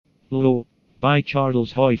Low. By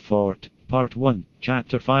Charles Hoyfort. Part 1,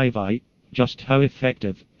 Chapter 5I. Just how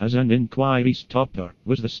effective, as an inquiry stopper,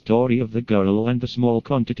 was the story of the girl and the small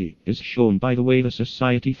quantity, is shown by the way the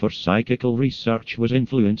Society for Psychical Research was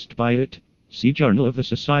influenced by it. See Journal of the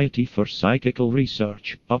Society for Psychical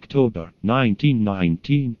Research, October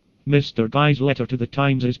 1919. Mr. Guy's letter to the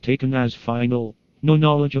Times is taken as final. No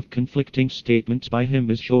knowledge of conflicting statements by him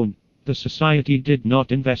is shown. The Society did not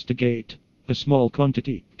investigate. A small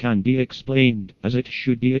quantity can be explained, as it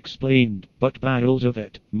should be explained, but barrels of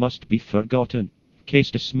it must be forgotten.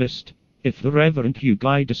 Case dismissed. If the Reverend Hugh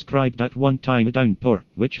Guy described at one time a downpour,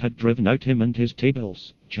 which had driven out him and his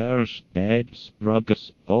tables, chairs, beds,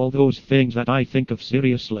 rugs, all those things that I think of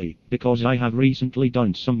seriously, because I have recently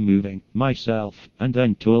done some moving, myself, and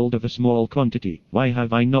then told of a small quantity, why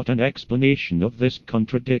have I not an explanation of this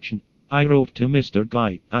contradiction? I wrote to Mr.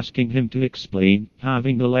 Guy, asking him to explain,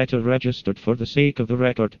 having the letter registered for the sake of the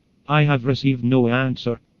record. I have received no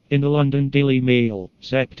answer. In the London Daily Mail,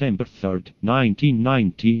 September 3,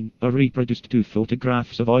 1919, are reproduced two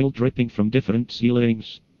photographs of oil dripping from different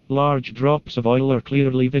ceilings. Large drops of oil are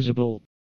clearly visible.